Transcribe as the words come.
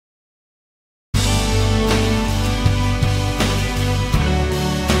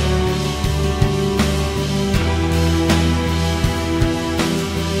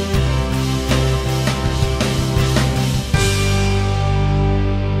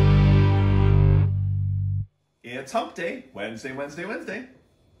It's hump day. Wednesday.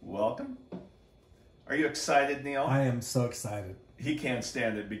 Welcome. Are you excited, Neil? I am so excited. He can't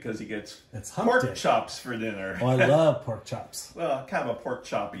stand it because he gets pork chops for dinner. Oh, I love pork chops. Well, kind of a pork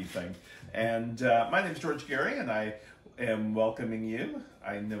choppy thing. And my name's George Gary, and I am welcoming you.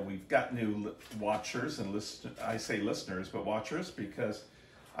 I know we've got new watchers and I say listeners, but watchers, because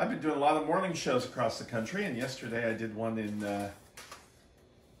I've been doing a lot of morning shows across the country, and yesterday I did one in,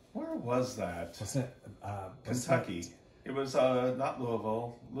 where was that? Wasn't it? Kentucky. It was not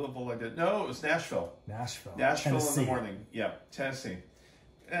Louisville. Louisville I did. No, it was Nashville. Nashville In the morning. Yeah, Tennessee.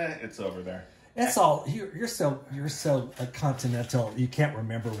 It's over there. It's all you're so continental. You can't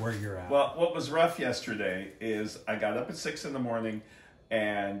remember where you're at. Well, what was rough yesterday is I got up at 6 in the morning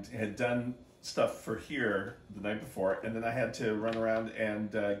and had done stuff for here the night before, and then I had to run around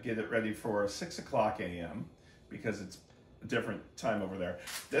and get it ready for 6 o'clock a.m. because it's a different time over there.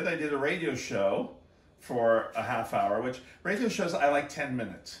 Then I did a radio show for a half hour, which radio shows I like 10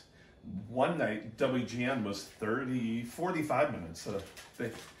 minutes. One night, WGN was 45 minutes, so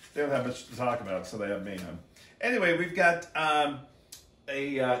they don't have much to talk about, so they have me on. Anyway, we've got a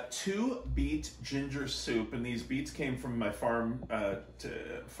Du-Beet Ginger Soup, and these beets came from my Farm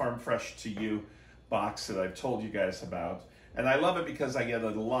Fresh to You box that I've told you guys about. And I love it because I get a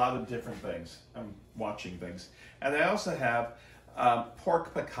lot of different things. I'm watching things. And I also have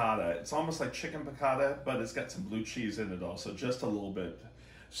Pork Piccata. It's almost like chicken piccata, but it's got some blue cheese in it also, just a little bit.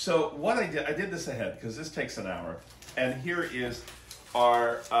 So what I did this ahead because this takes an hour. And here is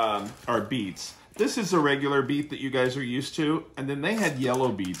our beets. This is a regular beet that you guys are used to, and then they had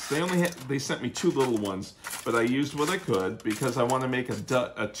yellow beets. They sent me 2 little ones, but I used what I could because I want to make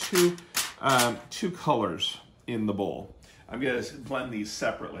two colors in the bowl. I'm going to blend these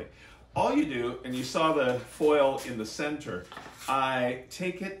separately. All you do, and you saw the foil in the center, I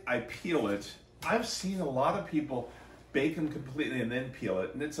take it, I peel it. I've seen a lot of people bake them completely and then peel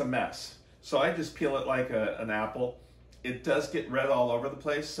it, and it's a mess. So I just peel it like an apple. It does get red all over the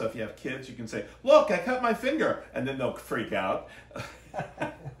place, so if you have kids, you can say, look, I cut my finger, and then they'll freak out.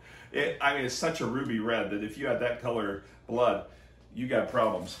 It's such a ruby red that if you had that color blood, you got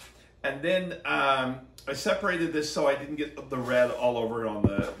problems. And then I separated this so I didn't get the red all over on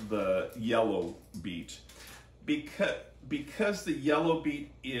the yellow beet. Because the yellow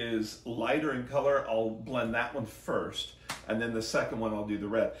beet is lighter in color, I'll blend that one first, and then the second one I'll do the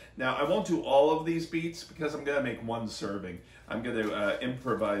red. Now, I won't do all of these beets because I'm going to make one serving. I'm going to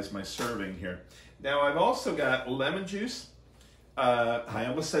improvise my serving here. Now, I've also got lemon juice. I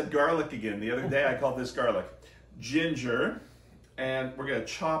almost said garlic again. The other day I called this garlic. Ginger, and we're going to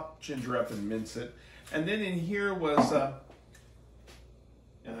chop ginger up and mince it. And then in here was, and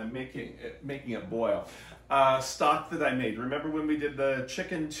I'm making it boil. Stock that I made. Remember when we did the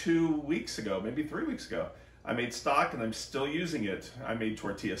chicken 2 weeks ago, maybe 3 weeks ago? I made stock and I'm still using it. I made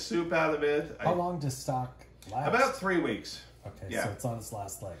tortilla soup out of it. How long does stock last? About 3 weeks. Okay, yeah. So it's on its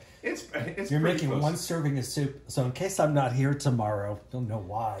last leg. It's You're making close. 1 serving of soup, so in case I'm not here tomorrow, don't know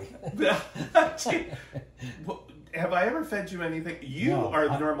why. Have I ever fed you anything?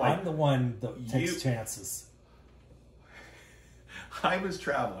 Normally... I'm the one that takes chances. I was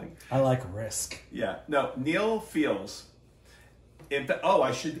traveling. I like risk. Yeah. No, Neil feels...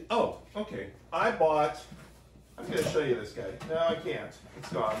 okay. I bought... I'm going to show you this guy. No, I can't. It's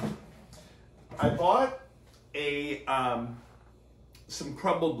gone. I bought some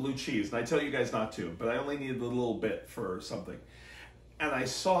crumbled blue cheese, and I tell you guys not to, but I only needed a little bit for something. And I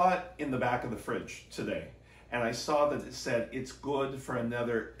saw it in the back of the fridge today, and I saw that it said it's good for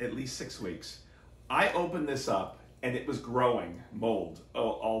another at least 6 weeks. I opened this up, and it was growing mold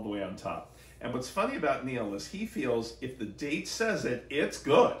all the way on top. And what's funny about Neil is he feels if the date says it, it's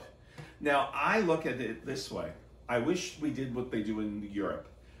good. Now, I look at it this way. I wish we did what they do in Europe.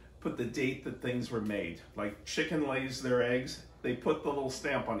 Put the date that things were made. Like chicken lays their eggs, they put the little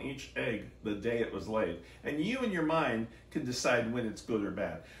stamp on each egg the day it was laid. And you in your mind can decide when it's good or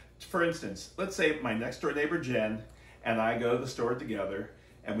bad. For instance, let's say my next door neighbor Jen and I go to the store together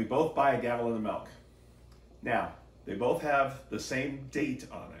and we both buy a gallon of milk. Now, they both have the same date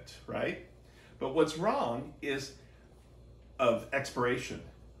on it, right? But what's wrong is of expiration.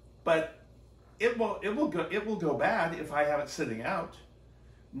 But it will go bad if I have it sitting out.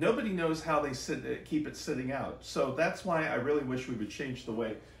 Nobody knows how they keep it sitting out. So that's why I really wish we would change the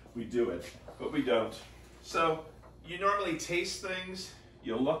way we do it, but we don't. So you normally taste things,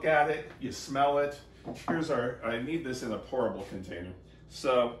 you look at it, you smell it. Here's I need this in a pourable container.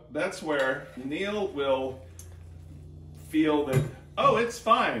 So that's where Neil will feel that, oh, it's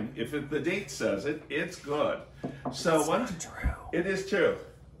fine. If the date says it, it's good. So It's not true. It is true.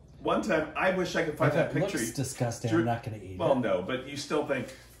 one time, I wish I could find that picture. It looks disgusting. I'm not going to eat it. Well, no, but you still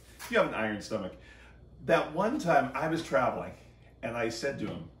think, you have an iron stomach. That one time I was traveling, and I said to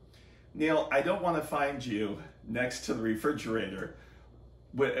him, Neil, I don't want to find you next to the refrigerator,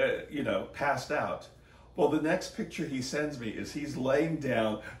 you know, passed out. Well, the next picture he sends me is he's laying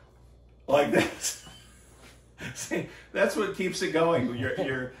down like this. See, that's what keeps it going.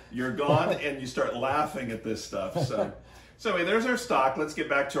 You're gone, and you start laughing at this stuff. So anyway, there's our stock. Let's get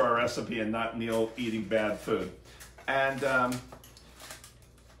back to our recipe and not Neil eating bad food. And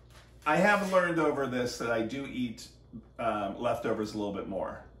I have learned over this that I do eat leftovers a little bit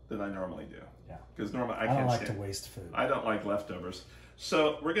more than I normally do. Yeah. Because normally I don't can't like to waste food. I don't like leftovers.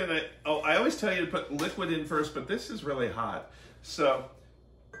 So we're gonna, I always tell you to put liquid in first, but this is really hot. So,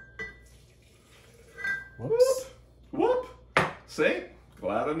 Whoops. whoop. See?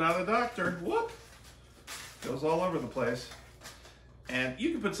 Glad I'm not a doctor. Whoop. Goes all over the place. And you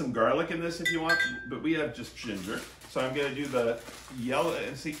can put some garlic in this if you want, but we have just ginger. So I'm gonna do the yellow,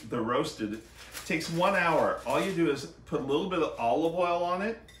 and see, the roasted. It takes 1 hour. All you do is put a little bit of olive oil on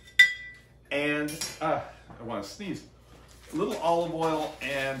it, and, I wanna sneeze. A little olive oil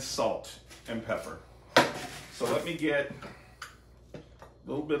and salt and pepper. So let me get a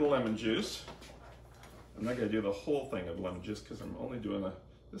little bit of lemon juice. I'm not gonna do the whole thing of lemon juice because I'm only doing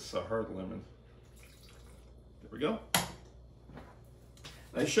this is a hard lemon. There we go.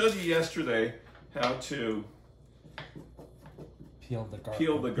 I showed you yesterday how to peel the garlic.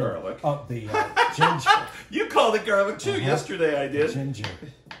 Peel the garlic. Oh, the ginger. You called it garlic too. Yesterday I did. Ginger.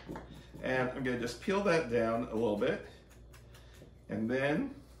 And I'm gonna just peel that down a little bit. And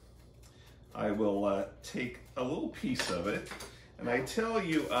then I will take a little piece of it, and I tell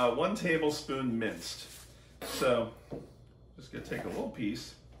you 1 tablespoon minced. So just gonna take a little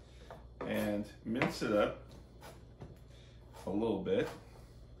piece and mince it up a little bit,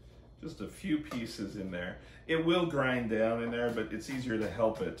 just a few pieces in there. It will grind down in there, but it's easier to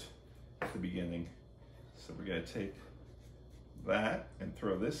help it at the beginning. So we're gonna take that and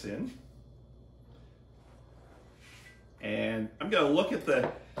throw this in. And I'm gonna look at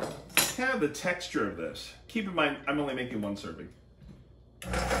the kind of the texture of this. Keep in mind, I'm only making 1 serving.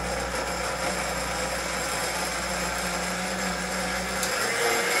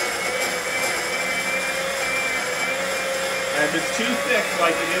 And if it's too thick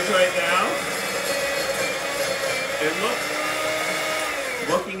like it is right now,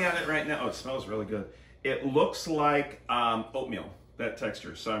 looking at it right now, oh, it smells really good. It looks like oatmeal, that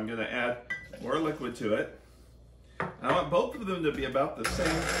texture. So I'm gonna add more liquid to it. I want both of them to be about the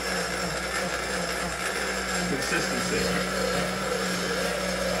same consistency.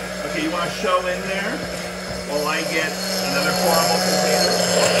 Okay, you want to show in there while I get another pourable container?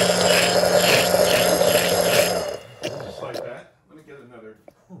 Just like that. Let me get another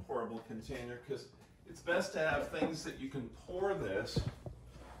pourable container because it's best to have things that you can pour this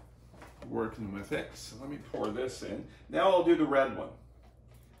working with it. So let me pour this in. Now I'll do the red one.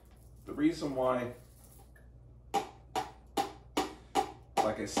 The reason why,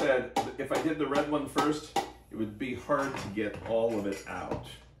 like I said, if I did the red one first, it would be hard to get all of it out.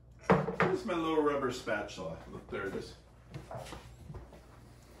 Where's my little rubber spatula? Look, there it is.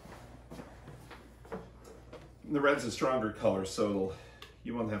 And the red's a stronger color, so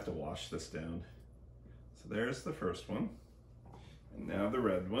you won't have to wash this down. So there's the first one. And now the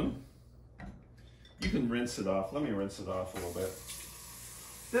red one. You can rinse it off. Let me rinse it off a little bit.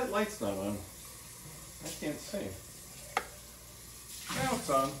 That light's not on. I can't see. Now it's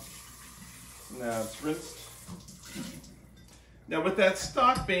on. Now it's rinsed. Now with that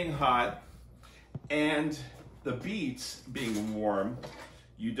stock being hot and the beets being warm,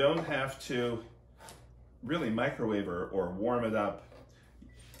 you don't have to really microwave or warm it up.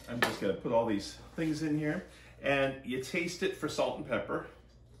 I'm just gonna put all these things in here and you taste it for salt and pepper.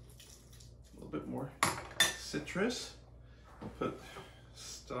 A little bit more citrus. We'll put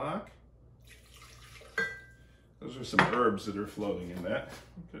stock. Those are some herbs that are floating in that.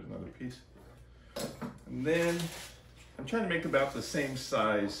 There's another piece. And then I'm trying to make about the same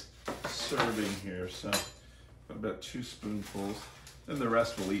size serving here, so about 2 spoonfuls. Then the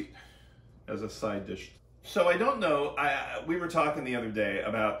rest we'll eat as a side dish. So I don't know, we were talking the other day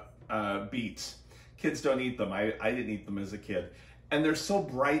about beets. Kids don't eat them. I didn't eat them as a kid. And they're so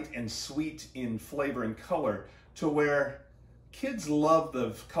bright and sweet in flavor and color to where kids love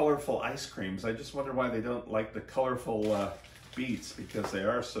the colorful ice creams. I just wonder why they don't like the colorful beets, because they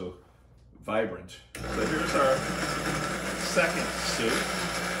are so vibrant. So here's our second soup.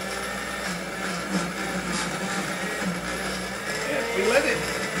 And we let it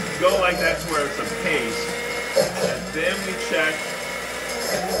go like that to where it's a paste. And then we check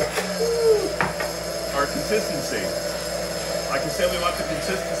our consistency. Like I said, we want the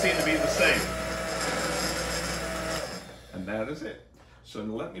consistency to be the same. And that is it. So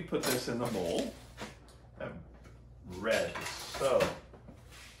let me put this in the bowl. That red is so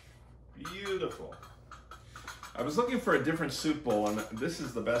beautiful. I was looking for a different soup bowl, and this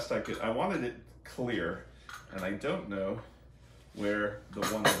is the best I could. I wanted it clear, and I don't know where the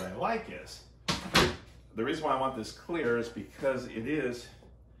one that I like is. The reason why I want this clear is because it is,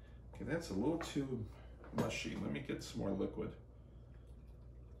 okay, that's a little too mushy. Let me get some more liquid.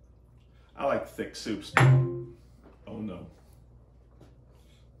 I like thick soups. Oh no.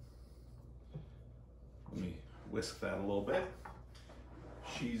 Let me whisk that a little bit.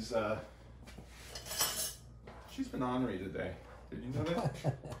 She's been ornery today. Did you know that?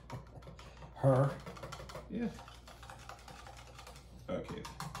 Her? Yeah. Okay,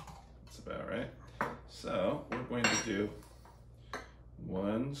 that's about right. So we're going to do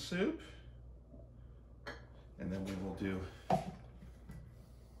one soup, and then we will do,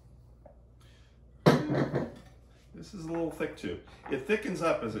 this is a little thick too. It thickens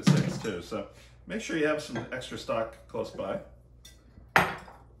up as it sits too, so make sure you have some extra stock close by.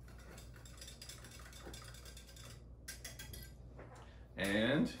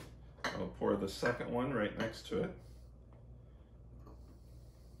 And I'll pour the second one right next to it.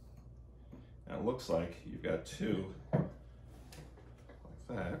 And it looks like you've got two like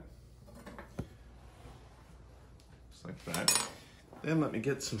that. Just like that. Then let me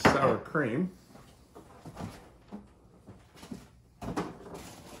get some sour cream. I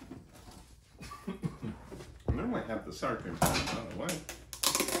normally have the sour cream out of the way.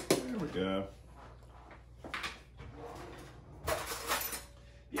 There we go.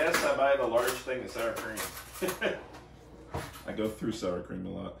 Yes, I buy the large thing of sour cream. I go through sour cream a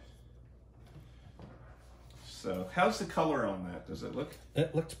lot. So, how's the color on that? Does it look?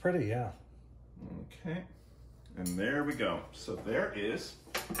 It looks pretty, yeah. Okay. And there we go. So there is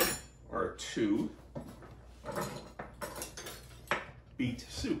our two beet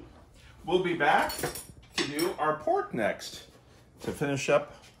soup. We'll be back to do our pork next to finish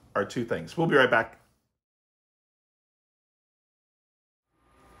up our two things. We'll be right back.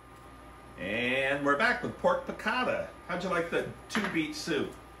 And we're back with pork piccata. How'd you like the two-beet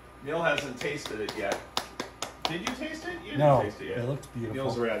soup? Neil hasn't tasted it yet. Did you taste it? You didn't taste it yet. It looked beautiful.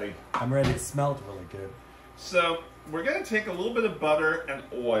 Neil's ready. I'm ready. It smelled really good. So we're going to take a little bit of butter and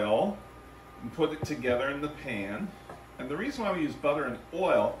oil and put it together in the pan. And the reason why we use butter and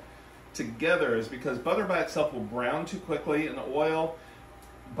oil together is because butter by itself will brown too quickly, and oil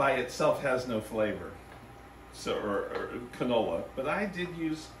by itself has no flavor. So, or canola, but I did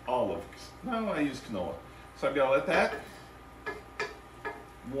use olive. No, I used canola. So I'm gonna let that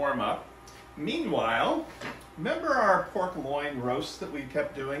warm up. Meanwhile, remember our pork loin roast that we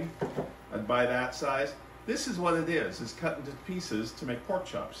kept doing? I'd buy that size. This is what it is cut into pieces to make pork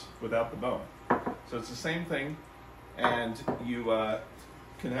chops without the bone. So it's the same thing, and you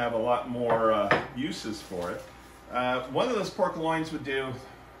can have a lot more uses for it. One of those pork loins would do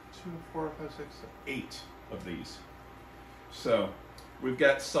 2, 4, 5, 6, 8 of these. So we've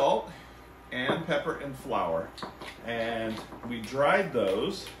got salt and pepper and flour, and we dried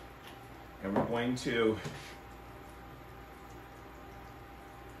those, and we're going to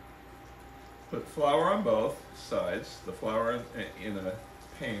put flour on both sides, the flour in a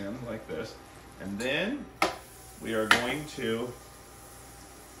pan like this, and then we are going to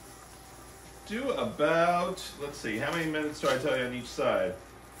do about, let's see, how many minutes do I tell you on each side?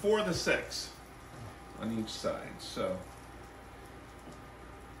 4 to 6 on each side. So,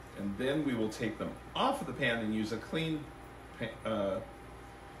 and then we will take them off of the pan and use a clean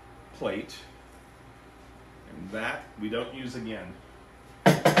plate, and that we don't use again.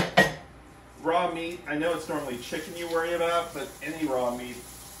 Raw meat, I know it's normally chicken you worry about, but any raw meat,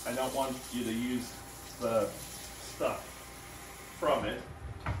 I don't want you to use the stuff from it.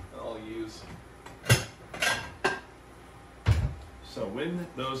 I'll use. So when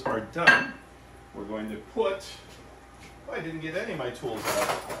those are done, we're going to put, oh, I didn't get any of my tools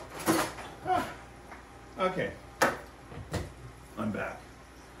out. Okay, I'm back.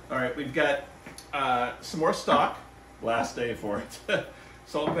 All right, we've got some more stock, last day for it.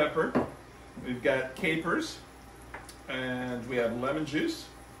 Salt and pepper. We've got capers, and we have lemon juice,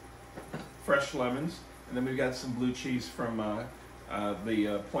 fresh lemons, and then we've got some blue cheese from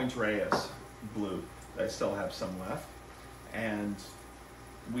the Point Reyes blue. I still have some left. And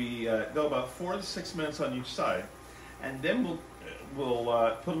we go about 4 to 6 minutes on each side, and then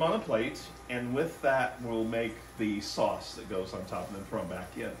we'll put them on a plate, and with that we'll make the sauce that goes on top and then throw them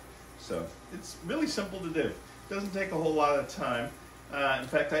back in. So it's really simple to do. It doesn't take a whole lot of time. In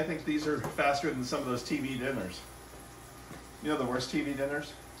fact, I think these are faster than some of those TV dinners. You know the worst TV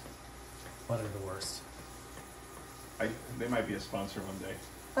dinners? What are the worst? They might be a sponsor one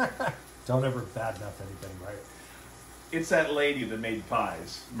day. Don't ever badmouth anything, right? It's that lady that made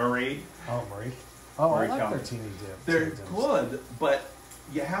pies, Marie. Oh, Marie. Oh, Marie I like their Callender's. teeny dip. They're teeny dips. good, but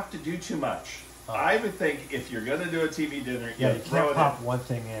you have to do too much. Oh. I would think if you're going to do a TV dinner, Yeah, you throw can't it pop in. one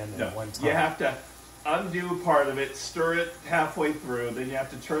thing in No, at one time. you have to undo part of it, stir it halfway through, then you have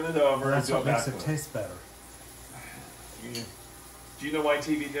to turn it over And that's and go what makes back it to taste better. Do you know why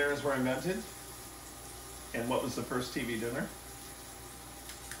TV dinners were invented? And what was the first TV dinner?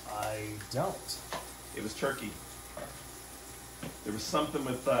 I don't. It was turkey. There was something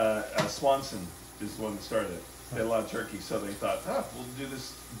with Swanson is the one that started it. They had a lot of turkey, so they thought, we'll do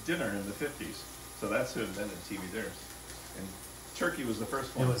this dinner in the 50s. So that's who invented TV dinners. And turkey was the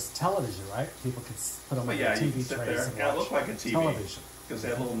first one. It was television, right? People could put them But on yeah, their you TV can sit trays there. and Yeah, it watch looked like a TV. television. Because they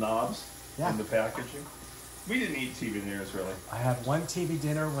had little knobs Yeah. in the packaging. We didn't eat TV dinners, really. I had one TV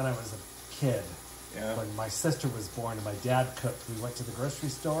dinner when I was a kid. Yeah. When my sister was born and my dad cooked, we went to the grocery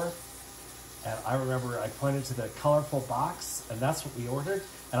store. And I remember I pointed to the colorful box, and that's what we ordered.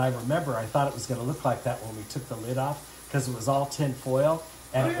 And I remember I thought it was going to look like that when we took the lid off, because it was all tin foil,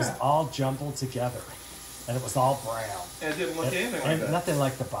 and it was yeah. all jumbled together. And it was all brown. And it didn't look anything like And that. nothing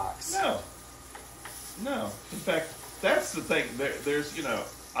like the box. No. In fact, that's the thing. There's,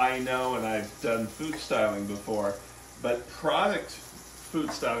 I know and I've done food styling before, but product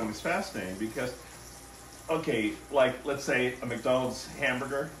food styling is fascinating because, okay, like let's say a McDonald's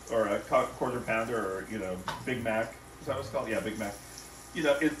hamburger or a quarter pounder or, Big Mac. Is that what it's called? Yeah, Big Mac.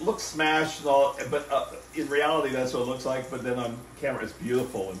 It looks smashed and all, but in reality that's what it looks like, but then on camera it's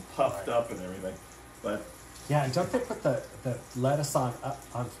beautiful and puffed up and everything. But yeah, and don't they put the lettuce on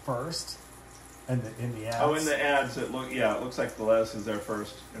first in the ads? Oh, in the ads, it looks like the lettuce is there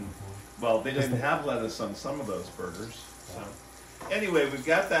first. And well, they didn't have lettuce on some of those burgers. So anyway, we've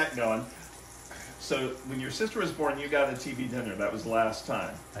got that going. So when your sister was born, you got a TV dinner. That was the last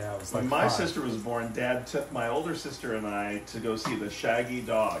time. Yeah, it was When like my 5. sister was born, Dad took my older sister and I to go see the Shaggy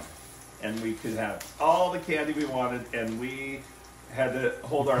Dog, and we could have all the candy we wanted, and we had to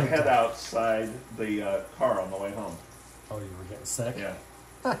hold our head outside the car on the way home. Oh, you were getting sick? Yeah.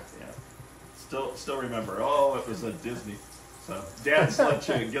 Yeah. Still remember. Oh, it was a Disney. So Dad's let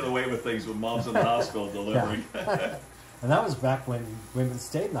you get away with things when Mom's in the hospital delivering. Yeah. And that was back when women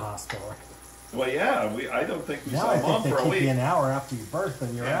stayed in the hospital. Well, yeah. I don't think we Now saw I Mom think for they a keep week. you an hour after you birth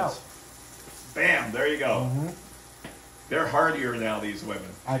and you're out. Bam! There you go. Mm-hmm. They're hardier now. These women.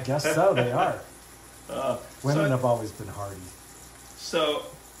 I guess so. They are. Women so, have always been hardy. So,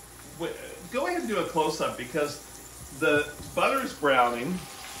 go ahead and do a close-up because the butter's browning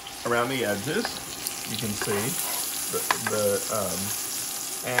around the edges. You can see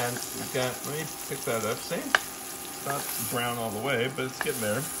and we've got. Let me pick that up. See, it's not brown all the way, but it's getting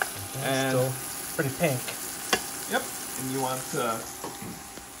there. And still pretty pink. Yep. And you want,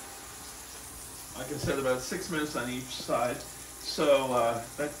 like I said, about 6 minutes on each side. So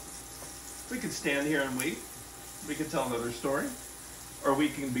we could stand here and wait. We could tell another story, or we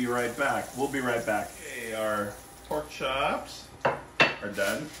can be right back. We'll be right back. Hey, our pork chops are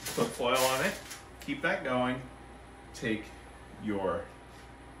done. Put foil on it. Keep that going. Take your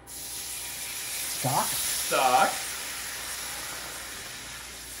stock.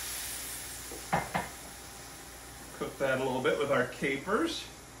 Cook that a little bit with our capers.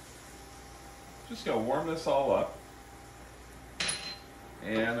 Just gonna warm this all up.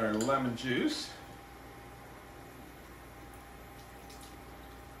 And our lemon juice.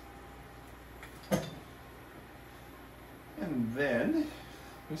 And then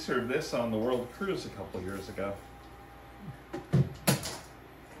we served this on the World Cruise a couple of years ago. And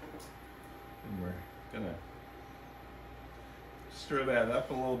we're gonna stir that up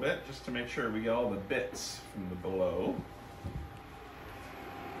a little bit just to make sure we get all the bits from the below.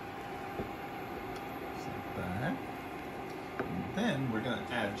 Just like that. And then we're gonna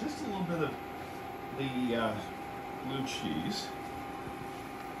add just a little bit of the blue cheese.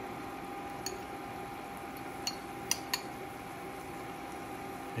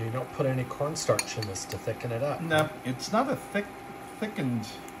 You don't put any cornstarch in this to thicken it up. No, it's not a thickened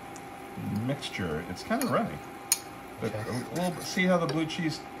mixture. It's kind of runny. But Okay. a little bit, see how the blue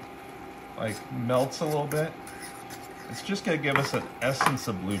cheese like melts a little bit? It's just gonna give us an essence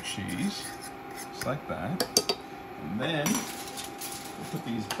of blue cheese, just like that. And then we'll put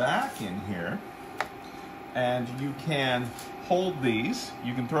these back in here, and you can hold these.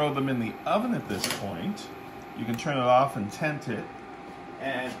 You can throw them in the oven at this point. You can turn it off and tent it.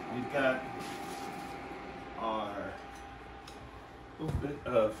 And we've got our little bit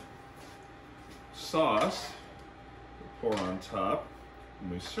of sauce. We'll pour on top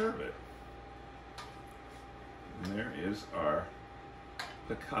and we serve it. And there is our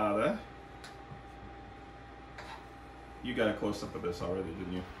piccata. You got a close-up of this already,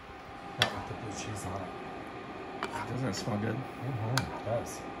 didn't you? Not with the blue cheese on it. Doesn't it smell good? It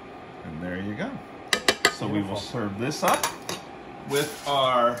does. And there you go. So we will serve this up with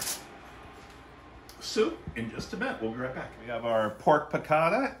our soup in just a bit. We'll be right back. We have our pork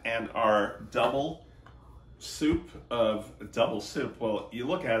piccata and our double soup. Well, you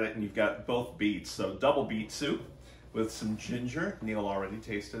look at it and you've got both beets. So double beet soup with some ginger. Neil already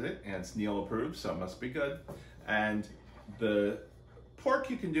tasted it and it's Neil approved, so it must be good. And the pork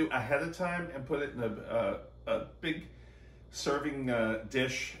you can do ahead of time and put it in a big serving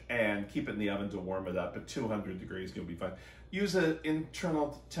dish and keep it in the oven to warm it up at 200 degrees. You'll be fine. Use an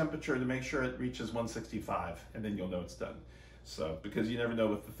internal temperature to make sure it reaches 165 and then you'll know it's done. So, because you never know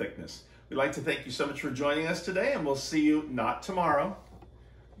with the thickness. We'd like to thank you so much for joining us today, and we'll see you not tomorrow.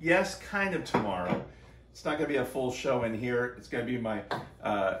 Yes, kind of tomorrow. It's not going to be a full show in here. It's going to be my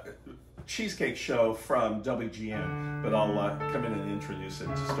cheesecake show from WGN, but I'll come in and introduce it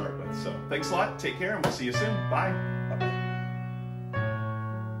to start with. So thanks a lot. Take care, and we'll see you soon. Bye.